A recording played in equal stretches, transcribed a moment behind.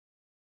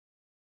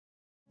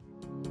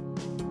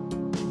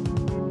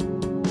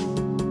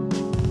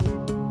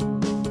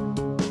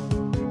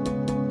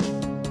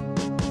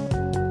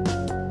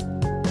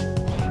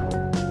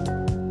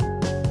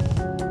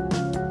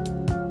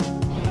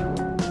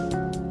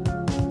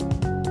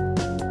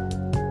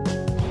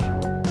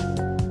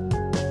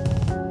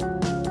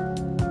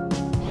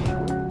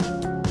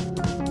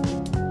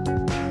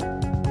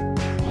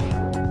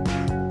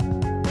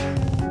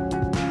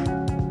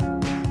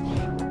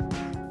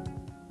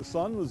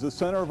sun was the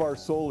center of our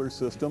solar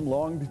system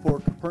long before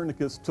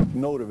Copernicus took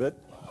note of it.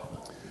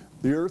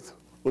 The Earth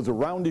was a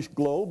roundish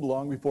globe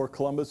long before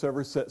Columbus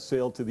ever set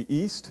sail to the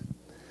east.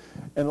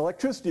 And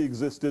electricity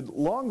existed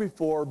long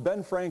before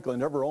Ben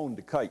Franklin ever owned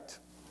a kite.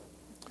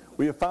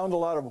 We have found a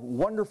lot of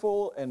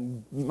wonderful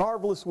and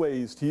marvelous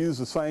ways to use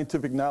the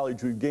scientific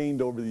knowledge we've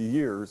gained over the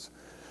years.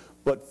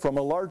 But from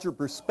a larger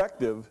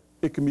perspective,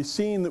 it can be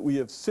seen that we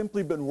have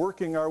simply been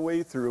working our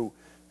way through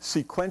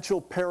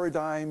sequential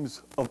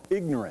paradigms of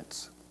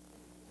ignorance.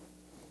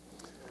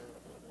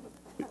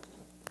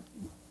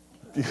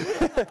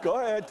 Go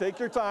ahead, take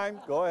your time,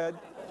 go ahead.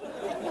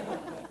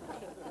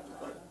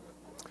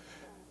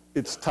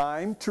 It's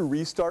time to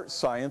restart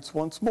science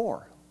once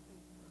more.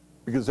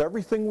 Because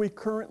everything we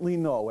currently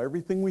know,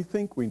 everything we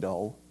think we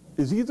know,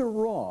 is either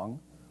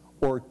wrong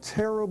or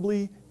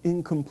terribly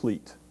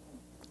incomplete.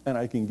 And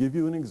I can give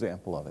you an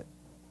example of it.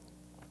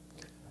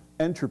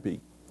 Entropy,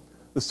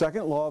 the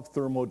second law of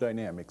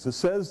thermodynamics. It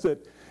says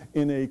that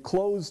in a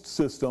closed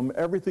system,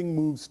 everything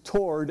moves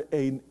toward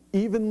an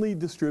evenly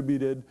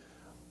distributed,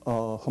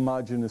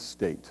 homogeneous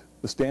state.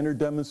 The standard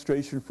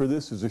demonstration for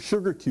this is a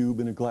sugar cube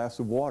in a glass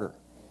of water.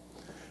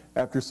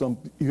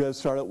 You guys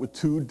start out with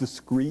two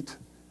discrete,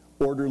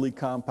 orderly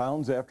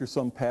compounds. After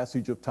some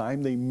passage of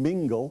time, they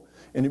mingle,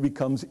 and it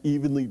becomes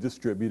evenly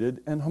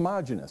distributed and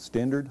homogeneous.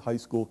 Standard high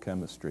school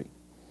chemistry.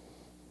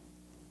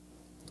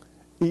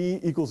 E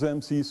equals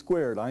mc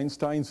squared.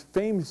 Einstein's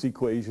famous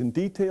equation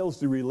details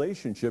the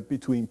relationship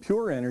between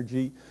pure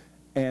energy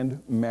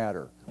and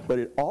matter, but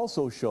it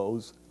also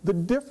shows the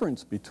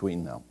difference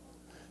between them.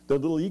 The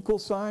little equal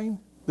sign,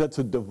 that's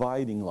a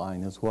dividing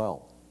line as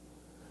well.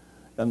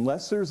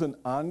 Unless there's an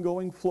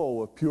ongoing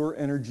flow of pure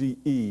energy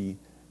E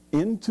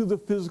into the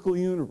physical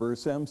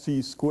universe,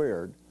 mc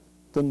squared,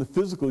 then the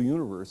physical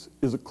universe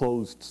is a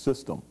closed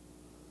system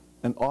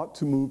and ought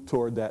to move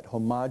toward that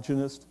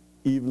homogeneous,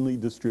 evenly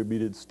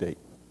distributed state.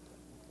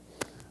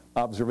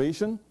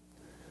 Observation: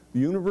 the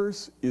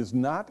universe is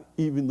not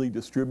evenly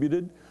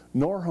distributed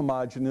nor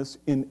homogeneous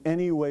in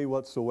any way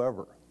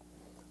whatsoever.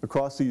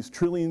 Across these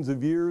trillions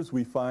of years,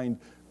 we find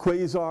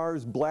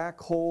quasars, black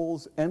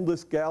holes,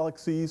 endless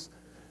galaxies,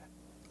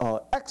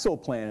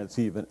 exoplanets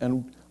even,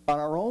 and on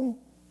our own,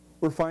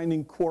 we're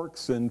finding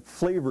quarks and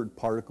flavored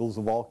particles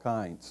of all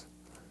kinds.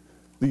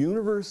 The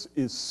universe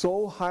is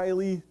so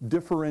highly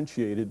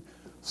differentiated,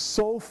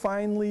 so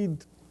finely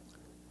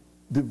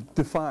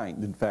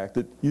defined, in fact,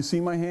 that you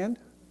see my hand?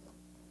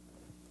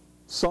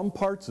 Some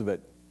parts of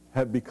it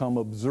have become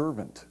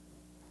observant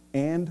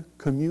and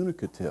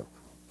communicative.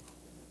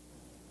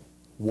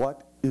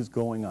 What is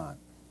going on?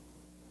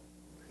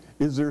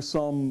 Is there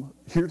some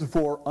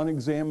heretofore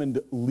unexamined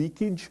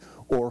leakage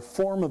or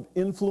form of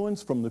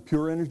influence from the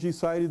pure energy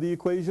side of the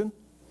equation?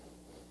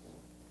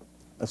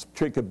 Let's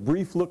take a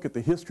brief look at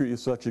the history of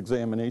such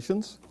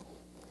examinations.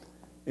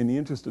 In the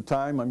interest of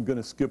time, I'm going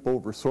to skip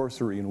over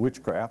sorcery and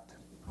witchcraft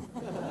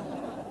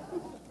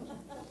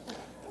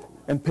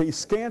and pay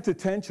scant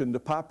attention to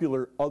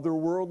popular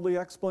otherworldly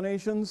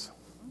explanations.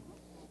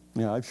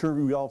 Yeah, I'm sure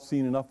we've all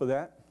seen enough of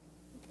that.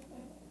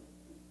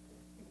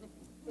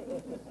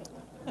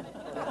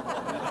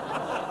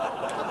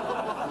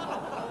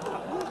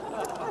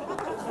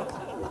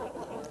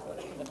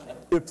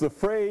 If the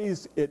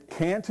phrase, "it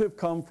can't have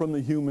come from the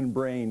human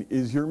brain,"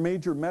 is your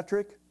major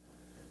metric,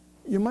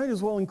 you might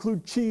as well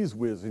include cheese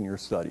whiz in your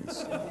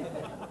studies.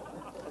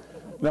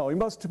 No, we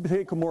must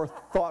take a more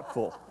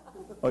thoughtful,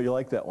 oh, you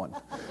like that one?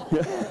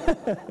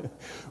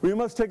 We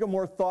must take a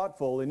more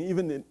thoughtful and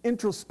even an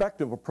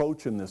introspective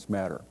approach in this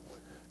matter.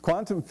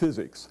 Quantum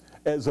physics,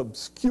 as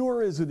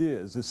obscure as it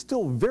is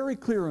still very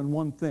clear on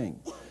one thing.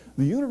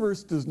 The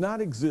universe does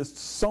not exist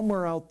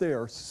somewhere out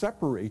there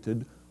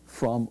separated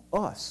from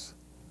us.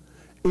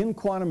 In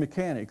quantum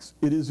mechanics,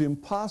 it is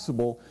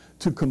impossible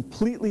to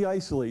completely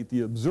isolate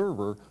the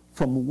observer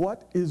from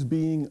what is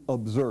being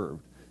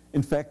observed.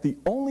 In fact, the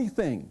only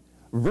thing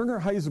Werner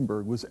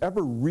Heisenberg was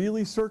ever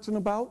really certain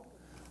about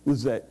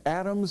was that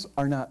atoms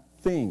are not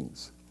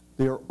things.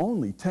 They are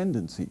only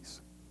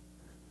tendencies.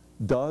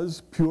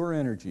 Does pure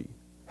energy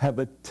have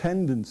a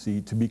tendency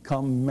to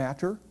become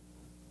matter,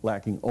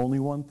 lacking only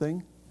one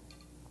thing?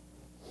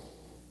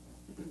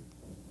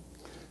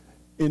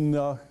 In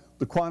the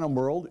quantum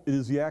world, it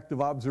is the act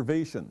of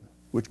observation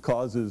which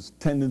causes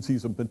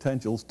tendencies and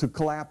potentials to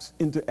collapse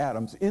into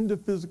atoms, into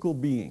physical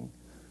being.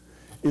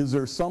 Is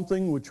there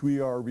something which we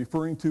are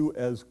referring to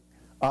as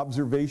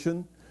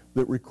observation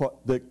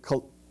that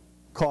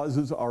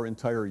causes our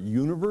entire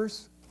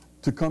universe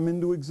to come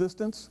into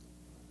existence?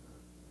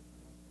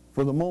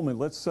 For the moment,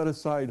 let's set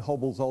aside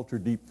Hubble's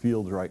ultra-deep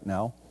fields right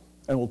now,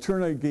 and we'll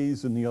turn our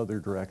gaze in the other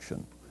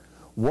direction.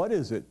 What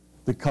is it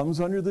that comes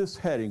under this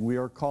heading we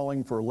are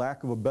calling, for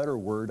lack of a better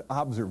word,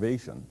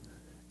 observation?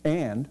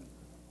 And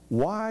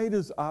why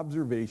does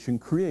observation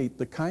create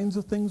the kinds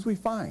of things we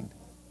find?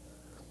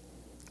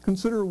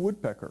 Consider a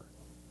woodpecker.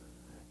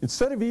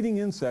 Instead of eating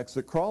insects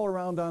that crawl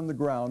around on the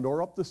ground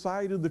or up the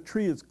side of the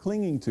tree it's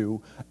clinging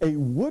to, a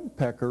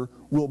woodpecker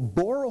will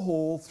bore a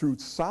hole through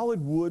solid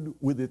wood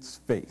with its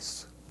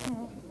face.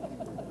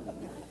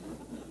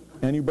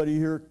 Anybody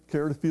here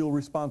care to feel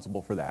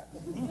responsible for that?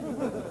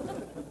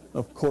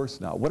 Of course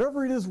not.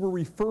 Whatever it is we're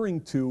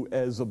referring to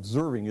as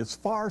observing is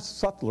far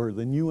subtler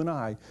than you and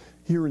I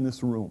here in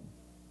this room.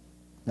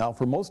 Now,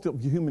 for most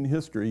of human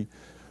history,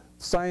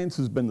 science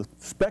has been the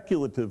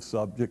speculative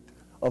subject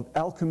of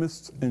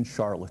alchemists and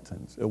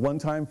charlatans. At one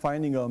time,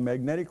 finding a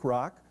magnetic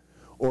rock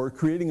or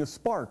creating a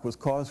spark was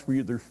cause for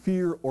either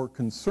fear or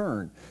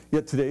concern.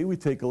 Yet today we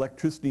take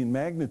electricity and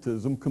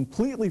magnetism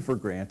completely for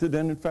granted,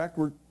 and in fact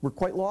we're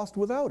quite lost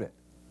without it.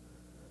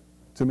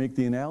 To make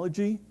the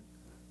analogy,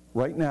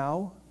 right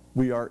now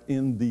we are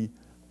in the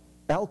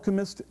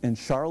alchemist and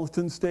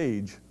charlatan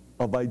stage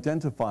of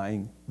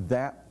identifying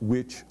that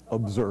which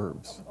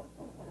observes.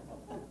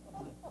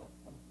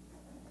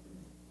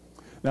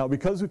 Now,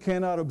 because we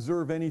cannot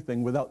observe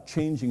anything without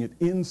changing it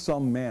in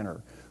some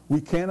manner,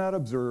 we cannot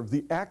observe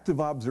the act of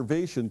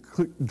observation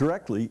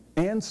directly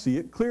and see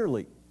it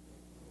clearly.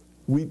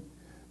 We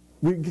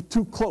get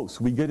too close,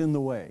 we get in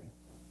the way.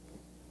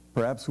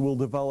 Perhaps we'll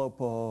develop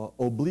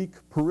oblique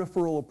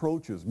peripheral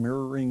approaches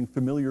mirroring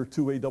familiar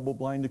two-way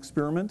double-blind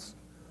experiments.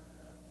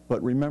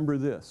 But remember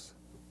this,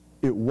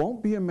 it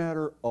won't be a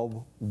matter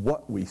of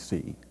what we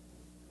see.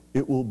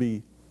 It will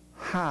be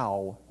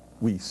how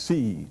we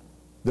see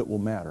that will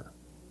matter.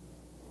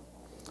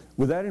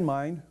 With that in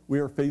mind, we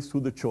are faced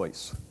with a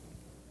choice.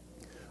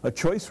 A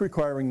choice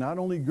requiring not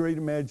only great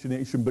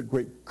imagination, but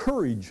great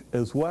courage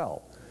as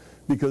well,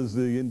 because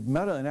the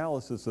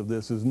meta-analysis of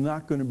this is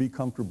not going to be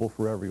comfortable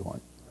for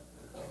everyone.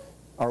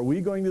 Are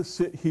we going to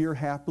sit here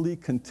happily,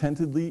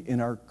 contentedly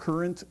in our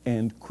current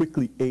and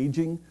quickly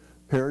aging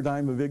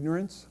paradigm of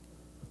ignorance?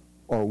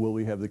 Or will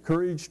we have the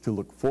courage to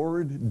look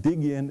forward,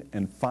 dig in,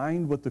 and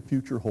find what the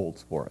future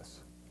holds for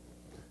us?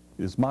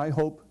 It is my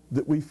hope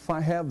that we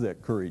have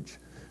that courage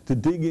to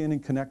dig in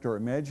and connect our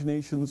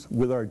imaginations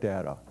with our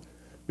data.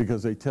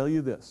 Because they tell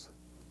you this,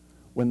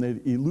 when the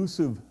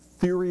elusive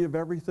theory of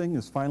everything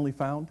is finally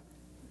found,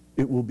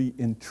 it will be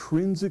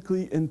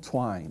intrinsically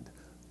entwined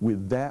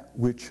with that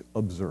which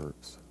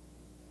observes.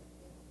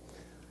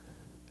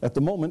 At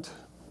the moment,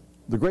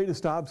 the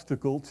greatest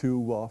obstacle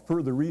to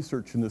further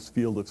research in this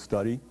field of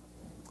study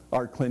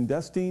are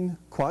clandestine,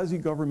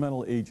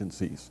 quasi-governmental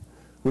agencies,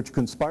 which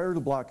conspire to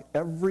block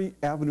every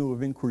avenue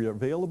of inquiry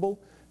available,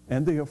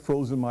 and they have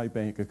frozen my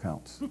bank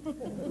accounts.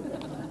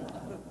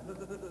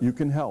 You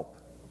can help.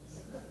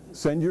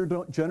 Send your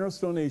generous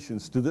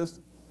donations to this.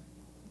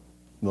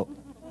 No.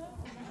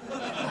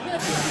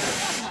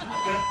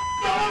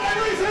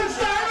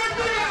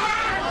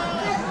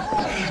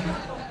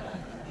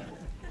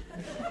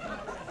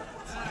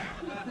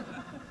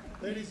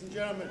 Ladies and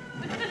gentlemen,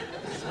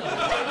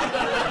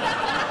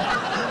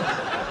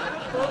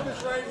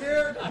 focus right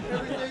here.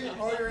 Everything,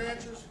 all your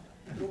answers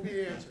will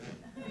be answered.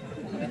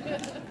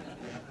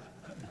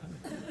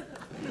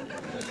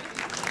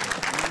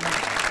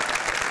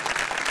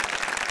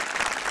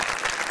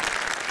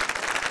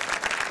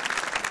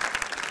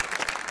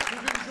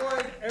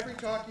 Every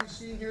talk you've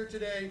seen here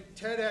today,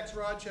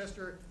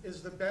 TEDxRochester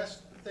is the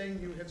best thing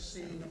you have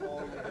seen all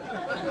year.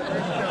 There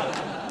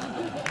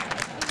you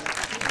go.